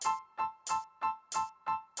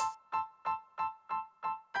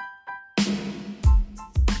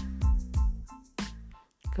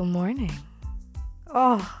Good morning.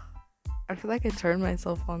 Oh, I feel like I turn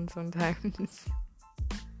myself on sometimes.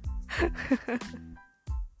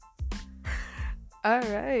 All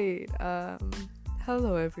right.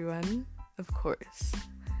 Hello everyone. Of course,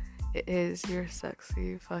 it is your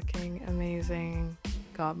sexy, fucking amazing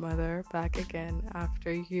godmother back again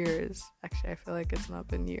after years. Actually, I feel like it's not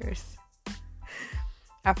been years.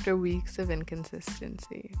 After weeks of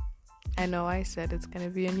inconsistency. I know I said it's gonna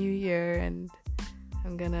be a new year and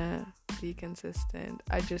I'm gonna be consistent.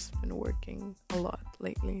 I just been working a lot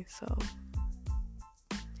lately, so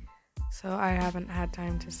I haven't had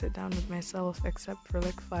time to sit down with myself except for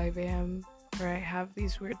like 5 a.m. where I have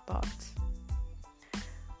these weird thoughts.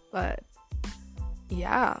 But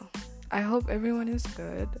yeah, I hope everyone is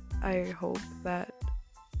good. I hope that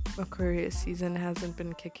Aquarius season hasn't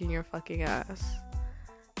been kicking your fucking ass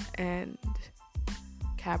and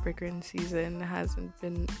Capricorn season hasn't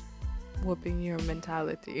been whooping your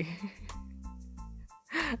mentality.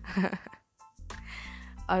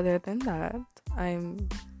 Other than that, I'm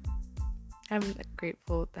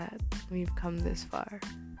grateful that we've come this far.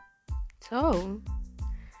 So,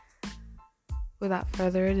 without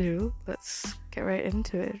further ado, let's get right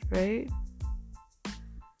into it, right?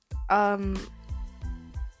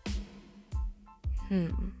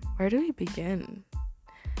 Where do we begin?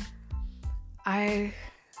 I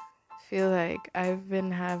feel like I've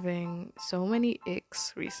been having so many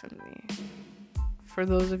icks recently. For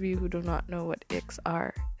those of you who do not know what icks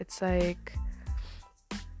are, it's like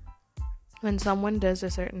when someone does a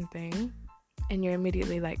certain thing and you're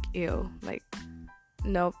immediately like, ew, like,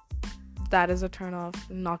 nope, that is a turn off,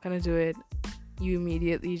 I'm not gonna do it. You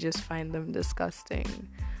immediately just find them disgusting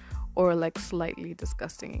or like slightly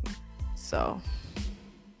disgusting. So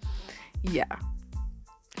yeah,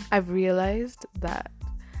 I've realized that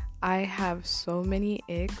I have so many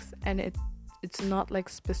icks and it's not like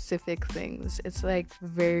specific things. It's like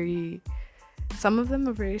some of them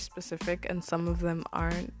are very specific and some of them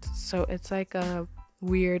aren't. So it's like a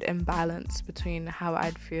weird imbalance between how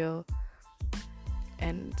I'd feel,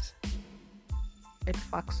 and it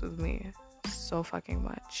fucks with me so fucking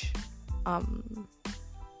much.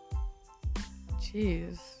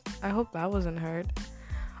 Jeez, I hope that wasn't heard.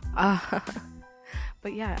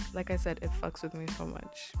 But yeah, like I said, it fucks with me so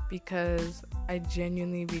much because I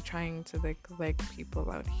genuinely be trying to like people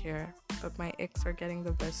out here, but my icks are getting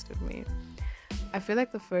the best of me. I feel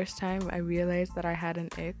like the first time I realized that I had an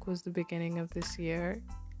ick was the beginning of this year,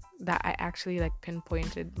 that I actually like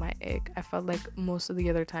pinpointed my ick. I felt like most of the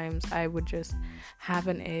other times I would just have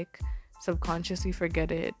an ick, subconsciously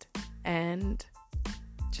forget it, and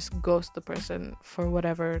just ghost the person for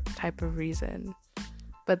whatever type of reason.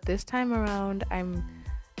 But this time around,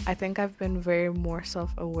 I think I've been very more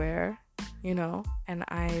self-aware, and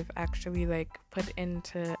I've actually like put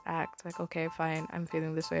into act like, okay, fine, I'm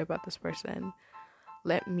feeling this way about this person.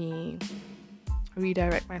 Let me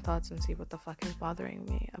redirect my thoughts and see what the fuck is bothering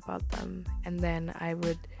me about them. And then I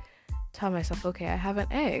would tell myself, okay, I have an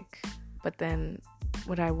ick, but then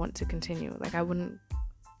would I want to continue? Like I would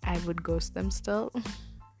ghost them still.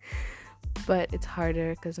 But it's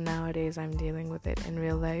harder because nowadays I'm dealing with it in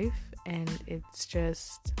real life and it's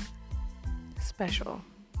just special.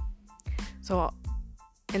 So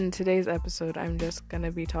in today's episode, I'm just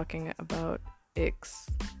gonna be talking about icks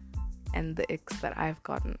and the icks that I've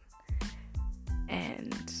gotten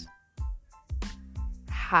and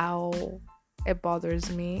how it bothers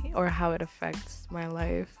me or how it affects my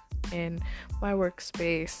life in my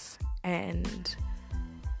workspace and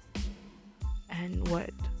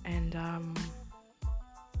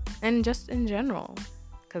just in general,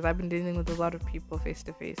 because I've been dealing with a lot of people face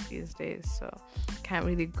to face these days, so can't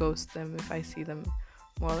really ghost them if I see them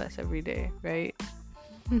more or less every day, right?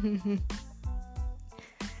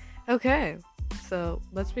 Okay, so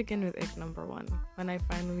let's begin with ick number 1. When I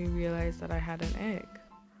finally realized that I had an ick,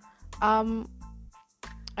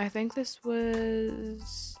 I think this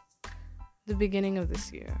was the beginning of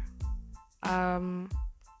this year. I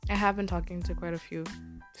have been talking to quite a few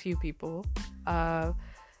people,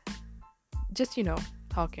 just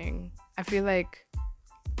talking. I feel like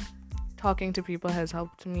talking to people has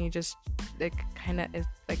helped me just like kind of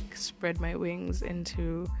like spread my wings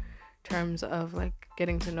into terms of like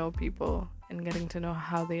getting to know people and getting to know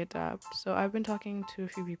how they adapt. So I've been talking to a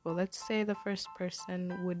few people. Let's say the first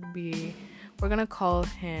person would be, we're gonna call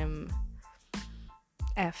him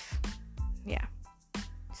F. Yeah.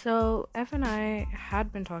 So F and I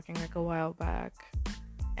had been talking like a while back,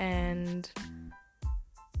 and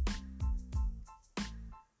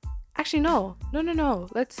actually no.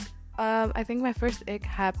 Let's I think my first ick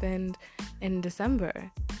happened in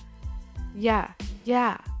December. Yeah,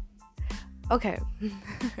 Yeah. Okay.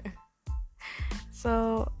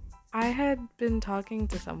 So I had been talking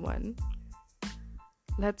to someone.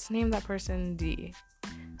 Let's name that person D.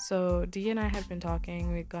 So D and I had been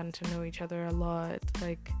talking. We'd gotten to know each other a lot.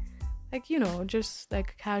 Like just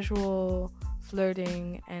like casual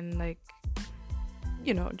flirting and like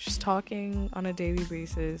just talking on a daily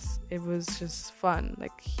basis. It was just fun.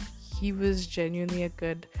 Like he was genuinely a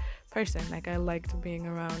good person. Like I liked being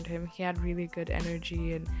around him. He had really good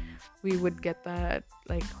energy, and we would get that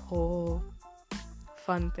like whole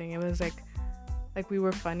fun thing. It was like we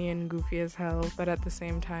were funny and goofy as hell, but at the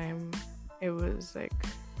same time it was like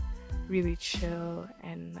really chill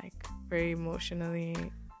and like very emotionally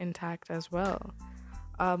intact as well.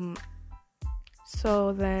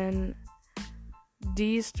 So then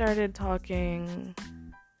D started talking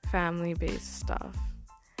family based stuff,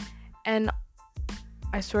 and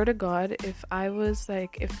I swear to God, if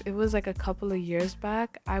it was like a couple of years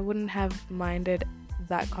back, I wouldn't have minded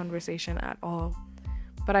that conversation at all.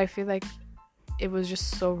 But I feel like it was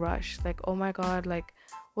just so rushed. Like, oh my God, like,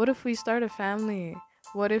 what if we start a family?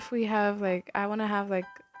 What if we have like, I want to have like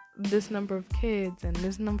this number of kids and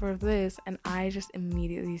this number of this? And I just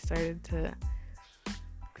immediately started to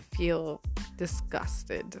feel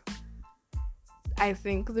disgusted. I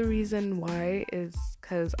think the reason why is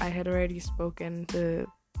because I had already spoken to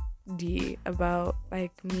D about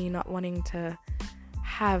like me not wanting to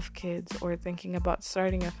have kids or thinking about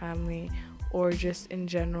starting a family, or just in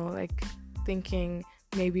general like thinking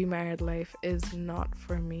maybe married life is not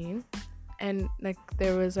for me. And like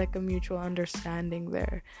there was like a mutual understanding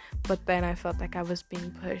there, but then I felt like I was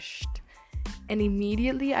being pushed, and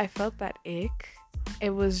immediately I felt that ick.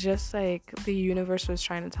 It was just like the universe was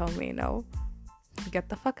trying to tell me, no, get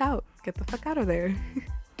the fuck out of there.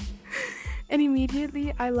 And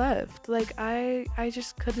immediately I left. Like I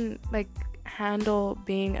just couldn't like handle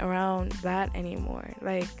being around that anymore.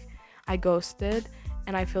 Like I ghosted,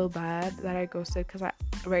 and I feel bad that I ghosted, because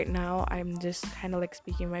right now I'm just kind of like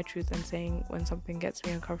speaking my truth and saying when something gets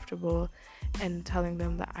me uncomfortable and telling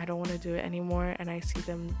them that I don't want to do it anymore, and I see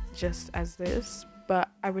them just as this. But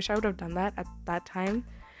I wish I would have done that at that time.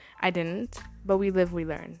 I didn't, but we live, we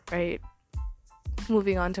learn, right?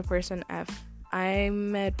 Moving on to person F. I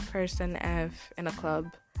met person F in a club,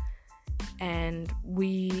 and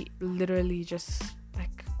we literally just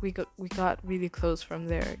like we got really close from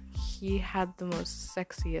there. He had the most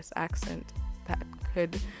sexiest accent that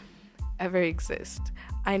could ever exist.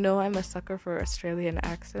 I know I'm a sucker for Australian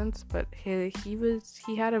accents, but he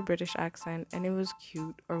had a British accent, and it was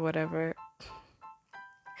cute or whatever.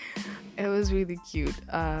 It was really cute.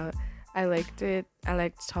 I liked it. I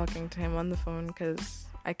liked talking to him on the phone because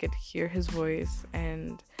I could hear his voice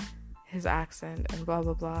and his accent and blah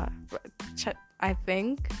blah blah. I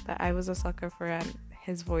think that I was a sucker for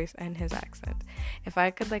his voice and his accent. If I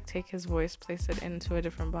could like take his voice, place it into a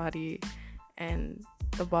different body, and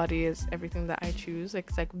the body is everything that I choose, like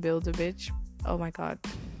it's like build a bitch. Oh my God,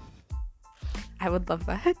 I would love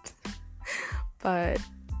that. But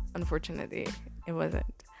unfortunately, it wasn't.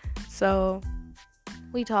 So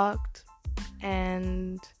we talked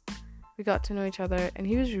and we got to know each other, and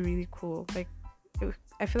he was really cool. Like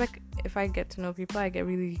I feel like if I get to know people, I get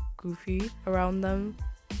really goofy around them.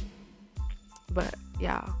 But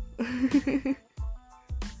yeah.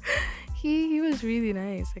 he was really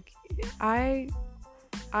nice. Like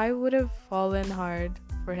I would have fallen hard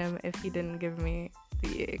for him if he didn't give me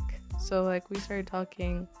the ick. So like we started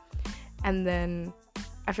talking, and then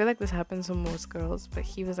I feel like this happens to most girls, but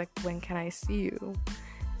he was like, when can I see you?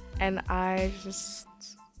 And I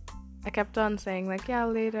kept on saying like, yeah,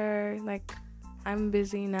 later, like I'm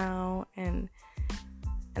busy now. And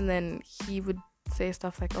then he would say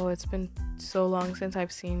stuff like, oh, it's been so long since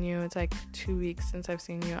I've seen you. It's like 2 weeks since I've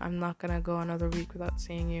seen you. I'm not gonna go another week without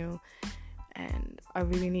seeing you, and I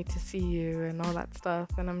really need to see you, and all that stuff.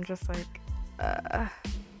 And I'm just like,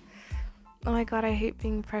 oh my God, I hate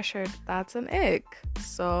being pressured. That's an ick.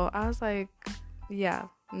 So I was like, yeah,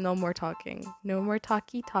 no more talking. No more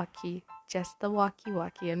talky, just the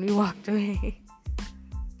walkie. And we walked away.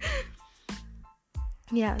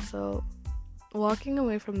 Yeah, so walking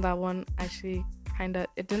away from that one actually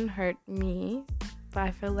it didn't hurt me, but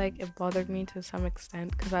I feel like it bothered me to some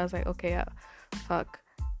extent, because I was like, okay, yeah, fuck.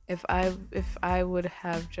 If I would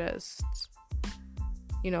have just,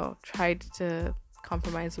 tried to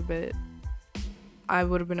compromise a bit, I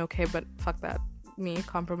would have been okay, but fuck that. Me,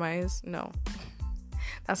 compromise? No.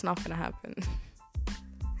 That's not gonna happen.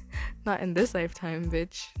 Not in this lifetime,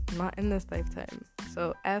 bitch. Not in this lifetime.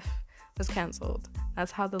 So F was cancelled.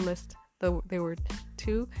 That's how the list, they were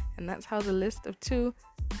 2, and that's how the list of 2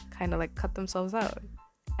 kind of like cut themselves out.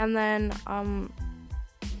 And then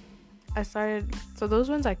I started, so those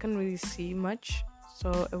ones I couldn't really see much,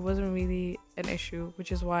 so it wasn't really an issue,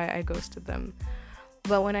 which is why I ghosted them.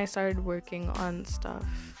 But when I started working on stuff,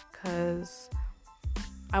 because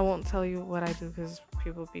I won't tell you what I do because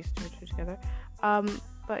people piece two and two together.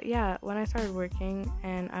 But yeah, when I started working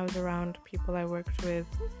and I was around people I worked with,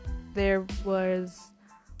 there was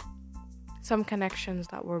some connections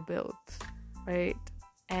that were built, right?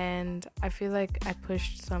 And I feel like I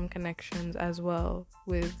pushed some connections as well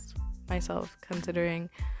with myself, considering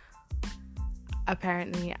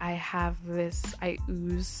apparently I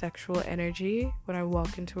ooze sexual energy when I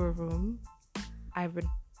walk into a room.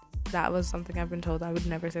 That was something I've been told. I would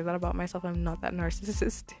never say that about myself. I'm not that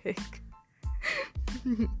narcissistic.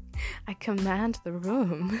 I command the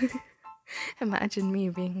room. Imagine me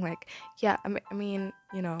being like, yeah, I mean,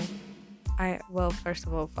 you know, first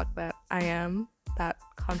of all, fuck that. I am that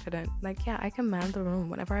confident. Like, yeah, I command the room.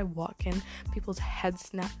 Whenever I walk in, people's heads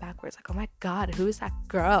snap backwards. Like, oh my God, who is that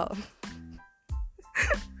girl?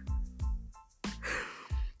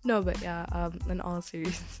 No, but yeah, in all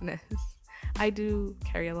seriousness, I do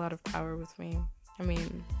carry a lot of power with me. I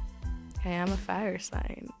mean, I am a fire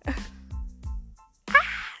sign.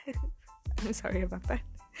 I'm sorry about that.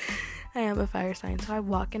 I am a fire sign, so I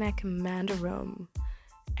walk in, I command a room,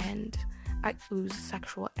 and I ooze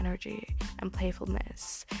sexual energy and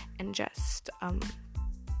playfulness, and just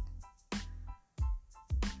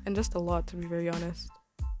a lot, to be very honest.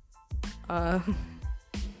 But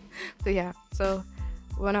yeah, so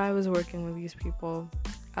when I was working with these people,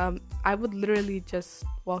 I would literally just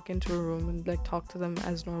walk into a room and like talk to them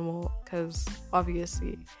as normal, because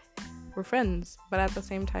obviously we're friends. But at the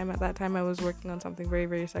same time, at that time, I was working on something very,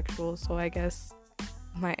 very sexual, so I guess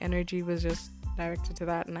my energy was just directed to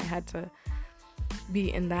that, and I had to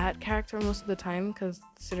be in that character most of the time, because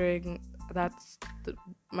considering that's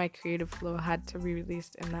my creative flow had to be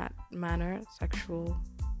released in that manner, sexual,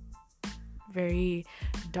 very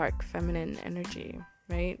dark feminine energy,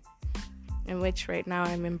 right? In which right now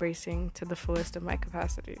I'm embracing to the fullest of my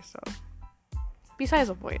capacity. So besides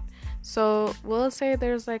the point, so we'll say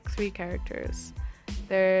there's like 3 characters.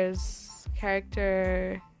 There's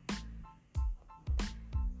character,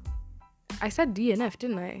 I said D and F,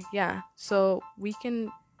 didn't I? Yeah, so we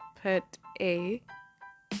can put A,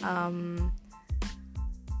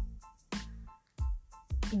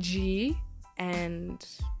 G, and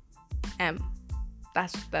M.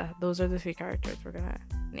 Those are the 3 characters we're gonna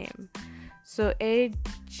name. So A,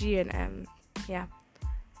 G, and M. Yeah.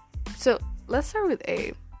 So let's start with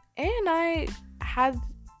A. A and I had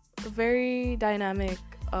a very dynamic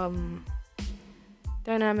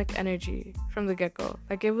energy from the get-go.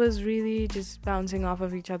 Like, it was really just bouncing off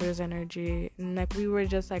of each other's energy, and like we were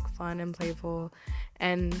just like fun and playful,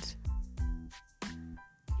 and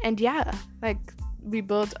yeah, like we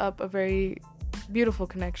built up a very beautiful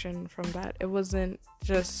connection from that. It wasn't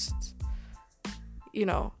just, you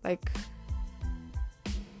know, like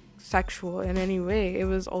sexual in any way. It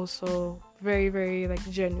was also very, very like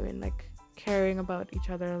genuine, like caring about each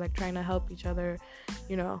other, like trying to help each other,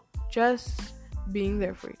 you know, just being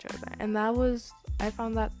there for each other. And I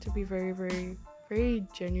found that to be very, very, very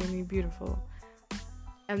genuinely beautiful.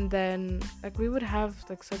 And then like we would have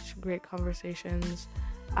like such great conversations.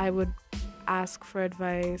 I would ask for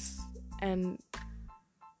advice, and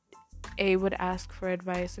A would ask for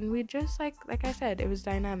advice, and we just like I said, it was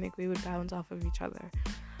dynamic. We would bounce off of each other.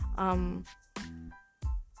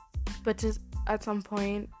 But just at some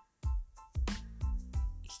point,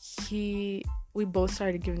 we both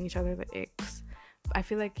started giving each other the icks. I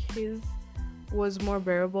feel like his was more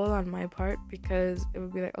bearable on my part, because it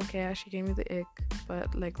would be like, okay, she gave me the ick,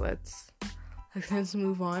 but like let's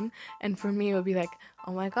move on. And for me, it would be like,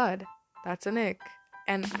 oh my God, that's an ick.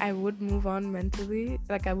 And I would move on mentally,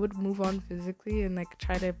 like I would move on physically, and like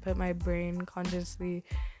try to put my brain consciously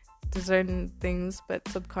to certain things, but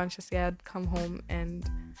subconsciously I'd come home and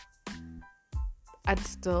I'd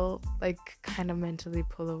still like kind of mentally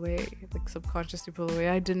pull away, like subconsciously pull away.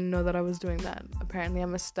 I didn't know that I was doing that. Apparently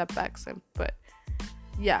I'm a step back simp, but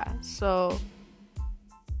yeah. So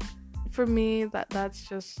for me, that's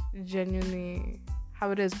just genuinely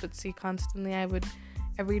how it is. But see, constantly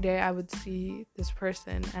every day I would see this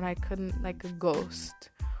person, and I couldn't like a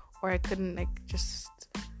ghost, or I couldn't like just,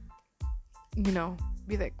 you know,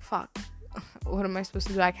 be like, fuck, what am I supposed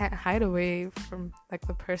to do? I can't hide away from like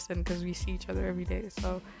the person, because we see each other every day.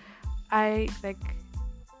 So I like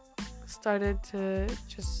started to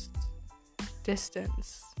just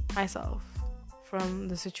distance myself from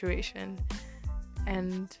the situation,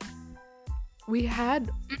 and we had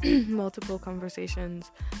multiple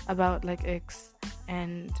conversations about like icks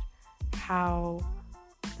and how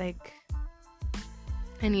like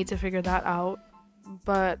I need to figure that out,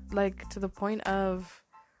 but like to the point of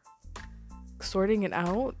sorting it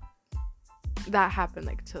out, that happened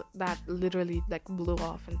like to that literally like blew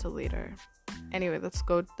off until later. Anyway, let's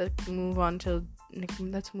move on to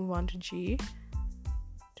G.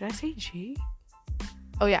 Did I say G?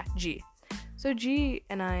 Oh yeah, G. So G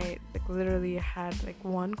and I like literally had like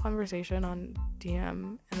one conversation on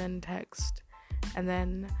DM and then text, and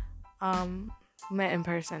then met in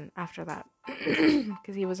person after that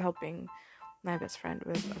because he was helping my best friend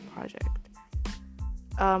with a project.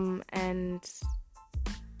 And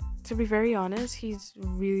to be very honest, he's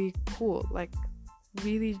really cool, like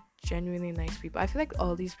really genuinely nice people. I feel like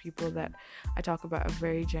all these people that I talk about are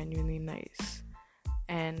very genuinely nice,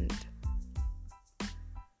 and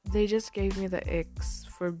they just gave me the icks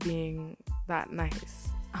for being that nice.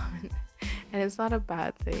 And it's not a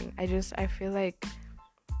bad thing. I feel like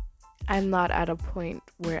I'm not at a point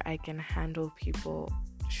where I can handle people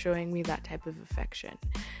showing me that type of affection.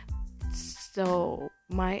 So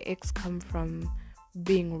my icks come from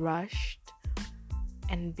being rushed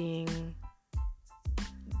and being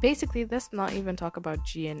basically, let's not even talk about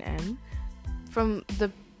G and M. From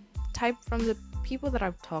the people that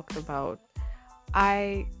I've talked about,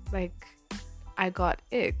 I got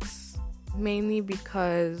icks mainly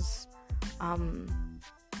because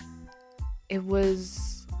it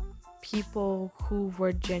was people who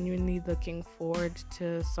were genuinely looking forward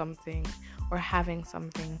to something or having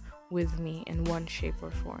something with me in one shape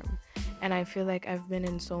or form. And I feel like I've been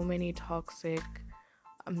in so many toxic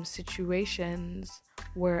situations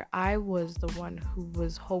where I was the one who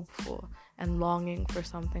was hopeful and longing for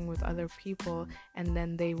something with other people, and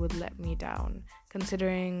then they would let me down.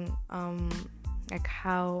 Considering like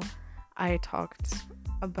how I talked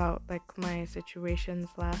about like my situations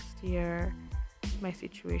last year, my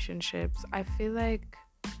situationships, I feel like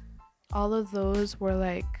all of those were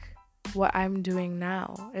like what I'm doing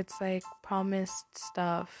now. It's like promised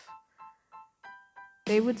stuff.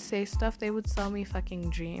 They would say stuff, they would sell me fucking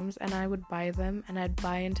dreams, and I would buy them, and I'd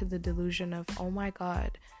buy into the delusion of, oh my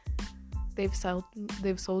god, they've sold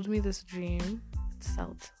me this dream.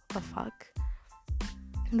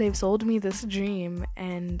 They've sold me this dream,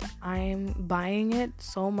 and I'm buying it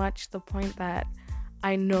so much to the point that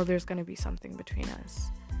I know there's gonna be something between us.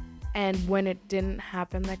 And when it didn't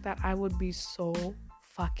happen like that, I would be so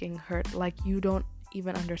fucking hurt. Like, you don't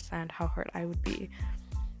even understand how hurt I would be.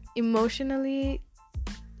 Emotionally,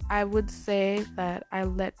 I would say that I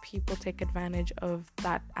let people take advantage of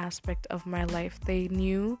that aspect of my life. They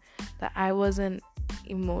knew that I wasn't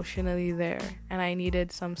emotionally there and I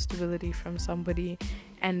needed some stability from somebody,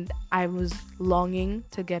 and I was longing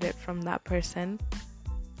to get it from that person,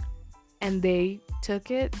 and they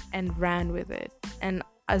took it and ran with it. And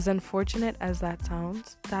as unfortunate as that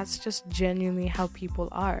sounds, that's just genuinely how people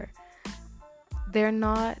are.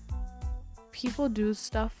 People do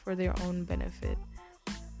stuff for their own benefit.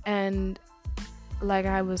 And like,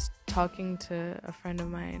 I was talking to a friend of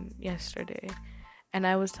mine yesterday, and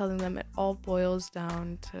I was telling them it all boils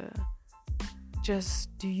down to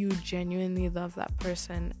just, do you genuinely love that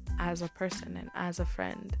person as a person and as a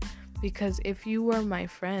friend? Because if you were my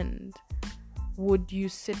friend, would you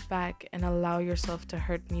sit back and allow yourself to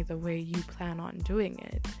hurt me the way you plan on doing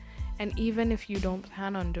it? And even if you don't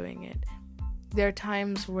plan on doing it, there are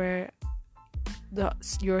times where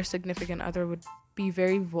your significant other would be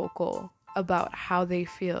very vocal about how they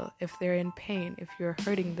feel. If they're in pain, if you're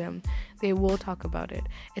hurting them, they will talk about it.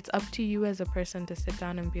 It's up to you as a person to sit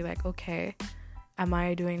down and be like, okay, am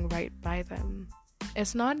I doing right by them?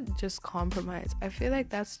 It's not just compromise. I feel like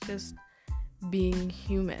that's just being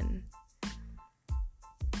human.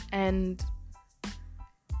 And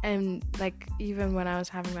like, even when I was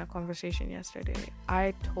having that conversation yesterday,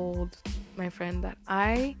 I told my friend that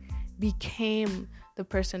I became the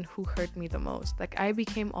person who hurt me the most. Like, I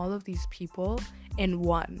became all of these people in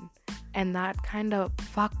one, and that kind of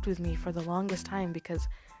fucked with me for the longest time, because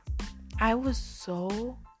I was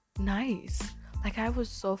so nice. Like, I was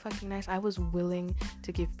so fucking nice. I was willing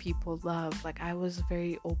to give people love. Like, I was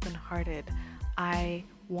very open-hearted. I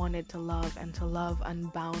wanted to love and to love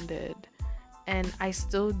unbounded, and I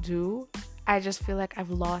still do. I just feel like I've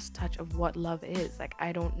lost touch of what love is. Like,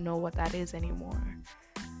 I don't know what that is anymore,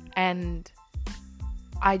 and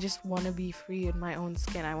I just want to be free in my own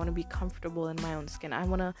skin. I want to be comfortable in my own skin. I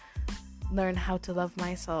want to learn how to love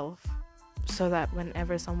myself, so that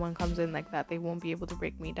whenever someone comes in like that, they won't be able to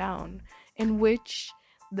break me down. In which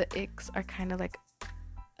the icks are kind of like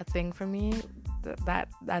a thing for me,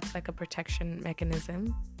 that's like a protection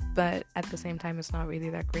mechanism, but at the same time it's not really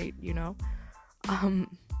that great,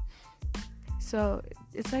 so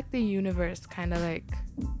it's like the universe kind of like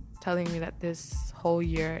telling me that this whole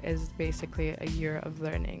year is basically a year of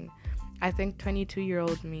learning. I think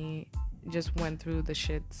 22-year-old me just went through the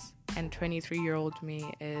shits, and 23-year-old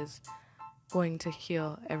me is going to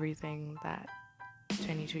heal everything that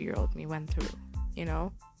 22-year-old me went through,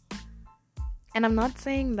 And I'm not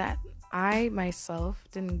saying that I myself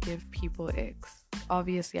didn't give people icks.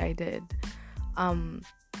 Obviously I did.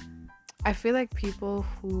 I feel like people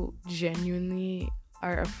who genuinely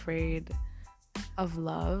are afraid of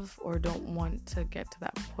love or don't want to get to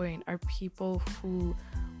that point are people who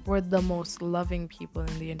were the most loving people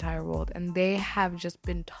in the entire world, and they have just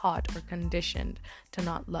been taught or conditioned to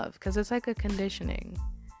not love, because it's like a conditioning.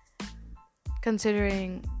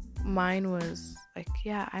 Considering mine was like,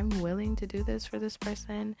 yeah, I'm willing to do this for this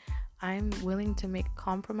person, I'm willing to make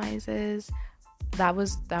compromises. That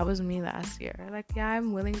was me last year. Like, yeah,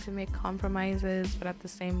 I'm willing to make compromises, but at the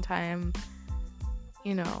same time,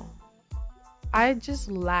 I just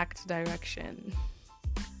lacked direction.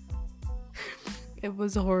 It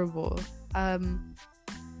was horrible.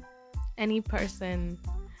 Any person,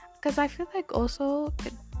 because I feel like also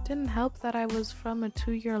it didn't help that I was from a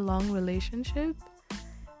 2-year long relationship,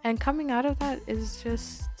 and coming out of that is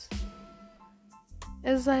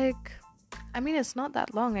like, I mean, it's not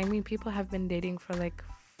that long. I mean, people have been dating for like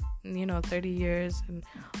 30 years and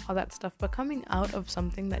all that stuff, but coming out of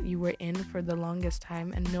something that you were in for the longest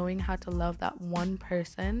time and knowing how to love that one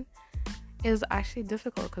person is actually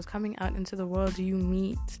difficult, because coming out into the world, you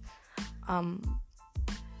meet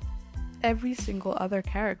every single other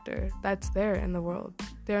character that's there in the world.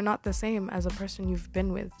 They're not the same as a person you've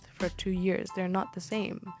been with for 2 years. They're not the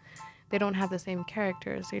same. They don't have the same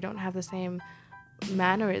characters. They don't have the same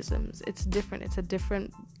mannerisms. It's different. It's a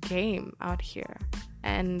different game out here.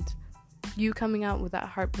 And you coming out with that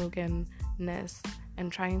heartbrokenness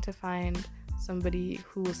and trying to find somebody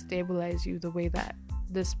who will stabilize you the way that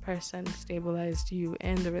this person stabilized you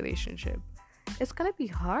in the relationship, it's gonna be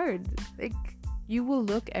hard. Like, you will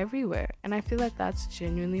look everywhere, and I feel like that's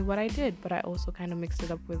genuinely what I did, but I also kind of mixed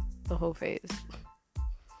it up with the whole phase.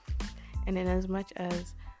 And in as much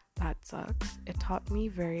as that sucks, it taught me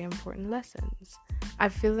very important lessons. I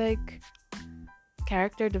feel like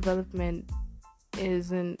character development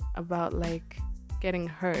isn't about like getting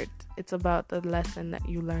hurt. It's about the lesson that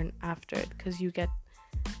you learn after it, because you get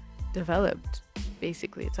developed,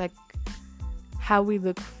 basically. It's like how we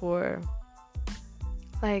look for,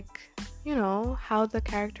 like, how the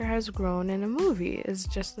character has grown in a movie is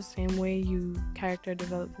just the same way character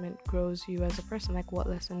development grows you as a person. Like, what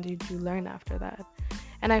lesson did you learn after that?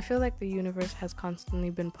 And I feel like the universe has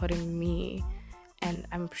constantly been putting me, and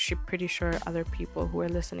I'm pretty sure other people who are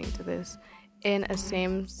listening to this, in a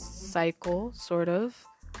same cycle, sort of,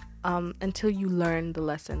 until you learn the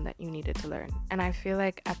lesson that you needed to learn. And I feel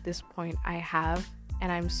like at this point I have,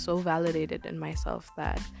 and I'm so validated in myself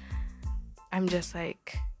that I'm just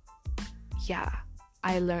like, yeah,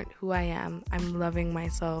 I learned who I am. I'm loving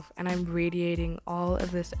myself, and I'm radiating all of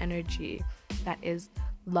this energy that is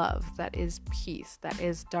love, that is peace, that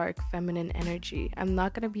is dark feminine energy. I'm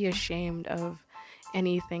not going to be ashamed of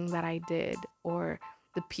anything that I did, or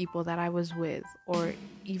the people that I was with, or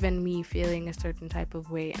even me feeling a certain type of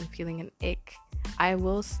way and feeling an ick. I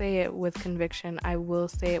will say it with conviction. I will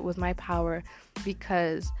say it with my power,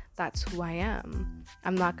 because that's who I am.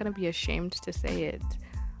 I'm not going to be ashamed to say it.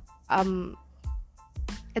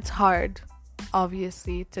 It's hard,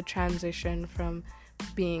 obviously, to transition from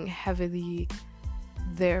being heavily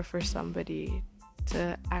there for somebody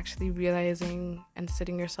to actually realizing and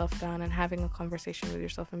sitting yourself down and having a conversation with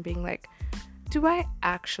yourself and being like, do I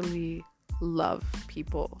actually love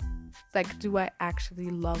people? Like, do I actually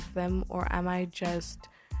love them, or am I just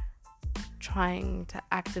trying to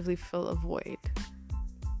actively fill a void?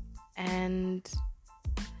 And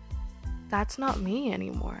that's not me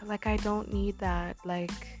anymore. Like, I don't need that.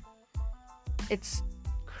 Like, it's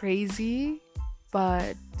crazy,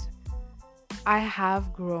 but I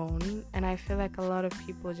have grown, and I feel like a lot of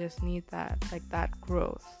people just need that, like, that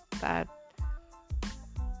growth, that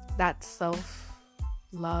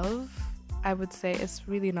self-love. I would say it's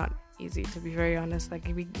really not easy, to be very honest. Like,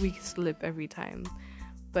 we slip every time,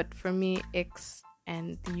 but for me, X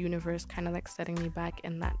and the universe kind of like setting me back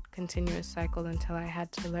in that continuous cycle until I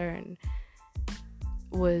had to learn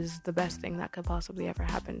was the best thing that could possibly ever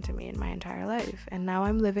happen to me in my entire life. And now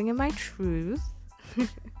I'm living in my truth.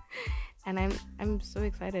 And I'm so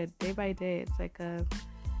excited. Day by day, it's like a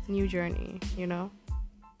new journey,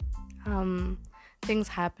 things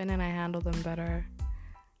happen and I handle them better.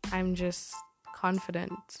 I'm just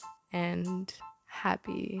confident and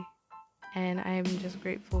happy, and I'm just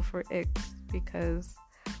grateful for icks, because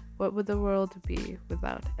what would the world be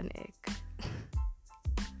without an ick?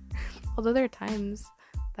 Although there are times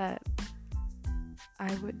that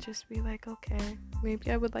I would just be like, okay,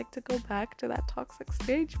 maybe I would like to go back to that toxic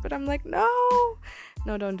stage, but I'm like, no,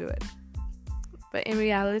 don't do it. But in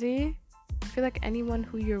reality, I feel like anyone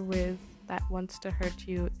who you're with that wants to hurt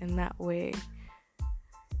you in that way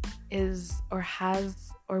is or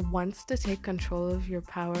has or wants to take control of your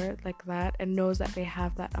power like that, and knows that they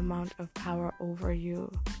have that amount of power over you,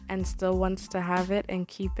 and still wants to have it and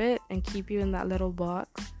keep you in that little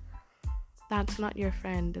box. That's not your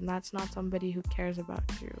friend, and that's not somebody who cares about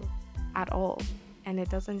you at all. And it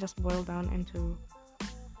doesn't just boil down into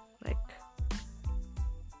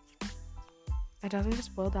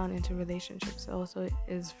relationships. It also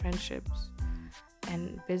is friendships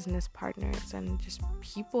and business partners and just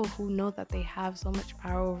people who know that they have so much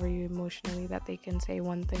power over you emotionally that they can say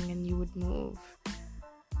one thing and you would move.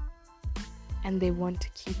 And they want to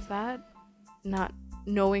keep that, not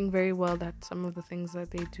knowing very well that some of the things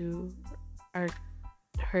that they do are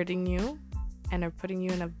hurting you and are putting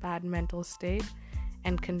you in a bad mental state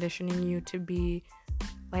and conditioning you to be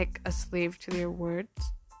like a slave to their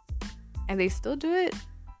words, and they still do it.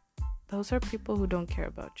 Those are people who don't care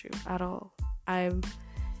about you at all. I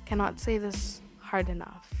cannot say this hard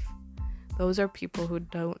enough. Those are people who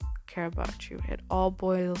don't care about you. It all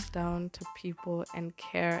boils down to people and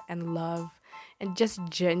care and love and just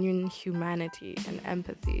genuine humanity and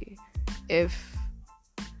empathy. If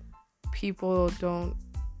people don't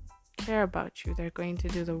care about you, they're going to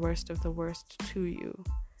do the worst of the worst to you.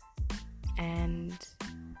 And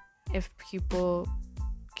if people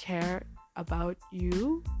care about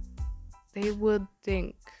you, they would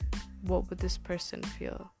think, what would this person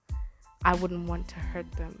feel? I wouldn't want to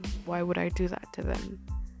hurt them. Why would I do that to them?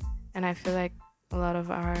 And I feel like a lot of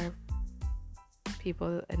our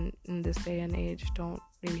people in this day and age don't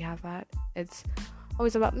really have that. It's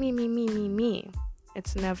always about me.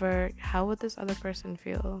 It's never, how would this other person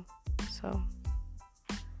feel? So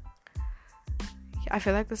I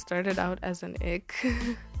feel like this started out as an ick.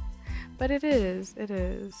 But it is.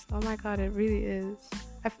 Oh my god, it really is.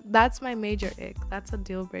 That's my major ick. That's a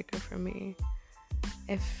deal breaker for me.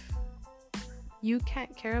 If you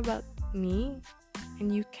can't care about me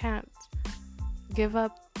and you can't give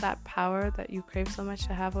up that power that you crave so much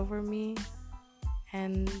to have over me,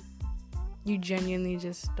 and you genuinely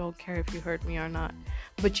just don't care if you hurt me or not,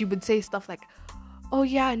 but you would say stuff like, oh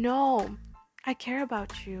yeah, no, I care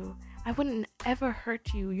about you, I wouldn't ever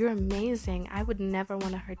hurt you, you're amazing, I would never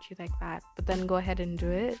want to hurt you like that, but then go ahead and do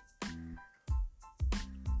it.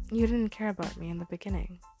 You didn't care about me in the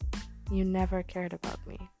beginning. You never cared about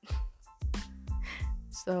me.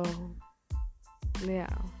 So yeah,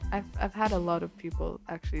 I've had a lot of people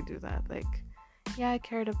actually do that. Like, yeah, I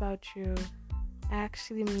cared about you, I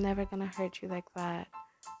actually am never gonna hurt you like that,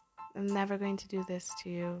 I'm never going to do this to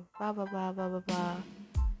you, blah blah blah blah blah blah.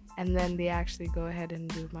 And then they actually go ahead and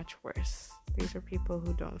do much worse. These are people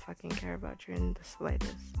who don't fucking care about you in the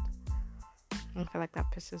slightest. I feel like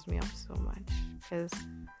that pisses me off so much, because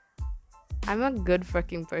I'm a good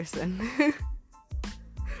fucking person.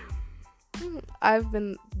 I've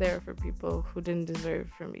been there for people who didn't deserve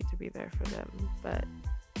for me to be there for them, but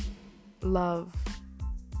love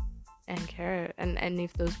and care, and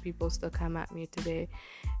if those people still come at me today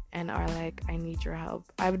and are like, I need your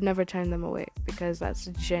help, I would never turn them away, because that's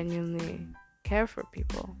genuinely care for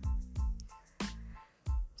people.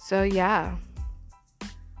 So yeah,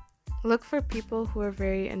 look for people who are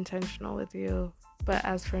very intentional with you. But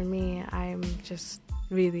as for me, I'm just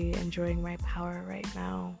really enjoying my power right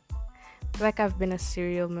now. I feel like I've been a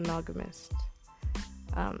serial monogamist,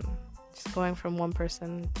 just going from one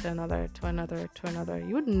person to another to another to another.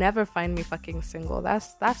 You would never find me fucking single,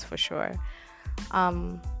 that's for sure.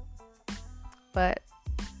 But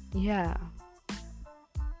yeah,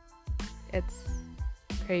 it's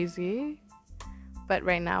crazy. But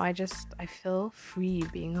right now I feel free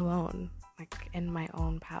being alone, like in my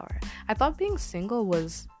own power. I thought being single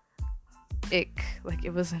was ick, like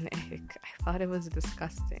it was an ick. I thought it was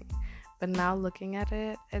disgusting. But now looking at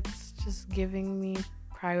it, it's just giving me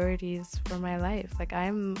priorities for my life. Like,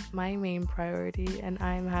 I'm my main priority and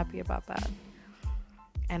I'm happy about that.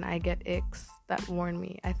 And I get icks that warn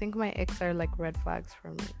me. I think my icks are like red flags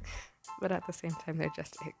for me. But at the same time, they're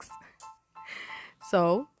just icks.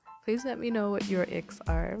 So please let me know what your icks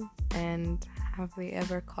are, and have they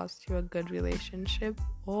ever cost you a good relationship,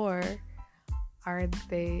 or are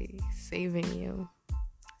they saving you?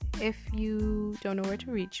 if you don't know where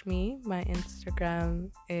to reach me, my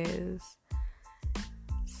Instagram is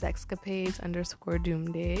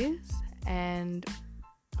sexcapades_doomdays, and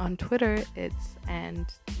on Twitter it's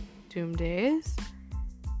 @doomdays.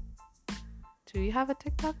 Do you have a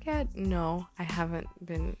TikTok yet? No, I haven't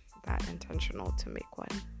been that intentional to make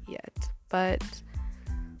one yet. But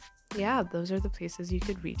yeah, those are the places you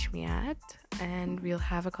could reach me at, and we'll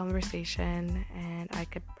have a conversation, and I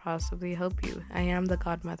could possibly help you. I am the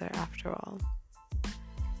godmother after all.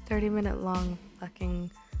 30-minute long fucking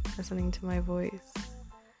listening to my voice.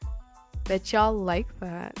 Bet y'all like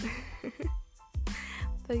that.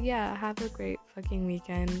 But yeah, have a great fucking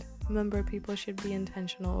weekend. Remember, people should be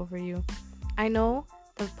intentional over you. I know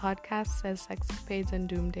the podcast says sexcapades and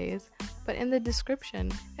doom days, but in the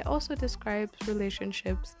description, it also describes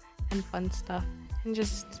relationships and fun stuff and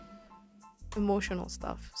just emotional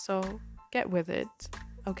stuff. So get with it,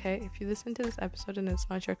 okay? If you listen to this episode and it's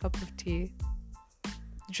not your cup of tea,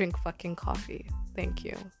 drink fucking coffee. Thank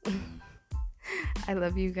you. I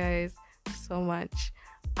love you guys so much.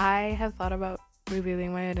 I have thought about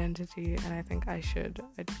revealing my identity, and I think I should,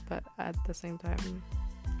 but at the same time,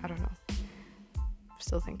 I don't know.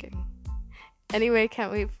 Still thinking. Anyway,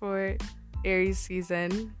 can't wait for Aries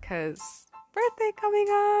season, because birthday coming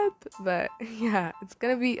up. But yeah, it's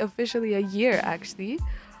gonna be officially a year, actually.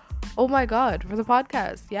 Oh my god, for the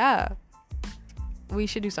podcast. Yeah, we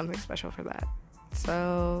should do something special for that.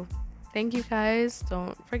 So thank you guys.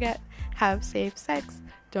 Don't forget, have safe sex,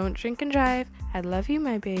 don't drink and drive. I love you,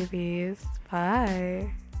 my babies. Bye.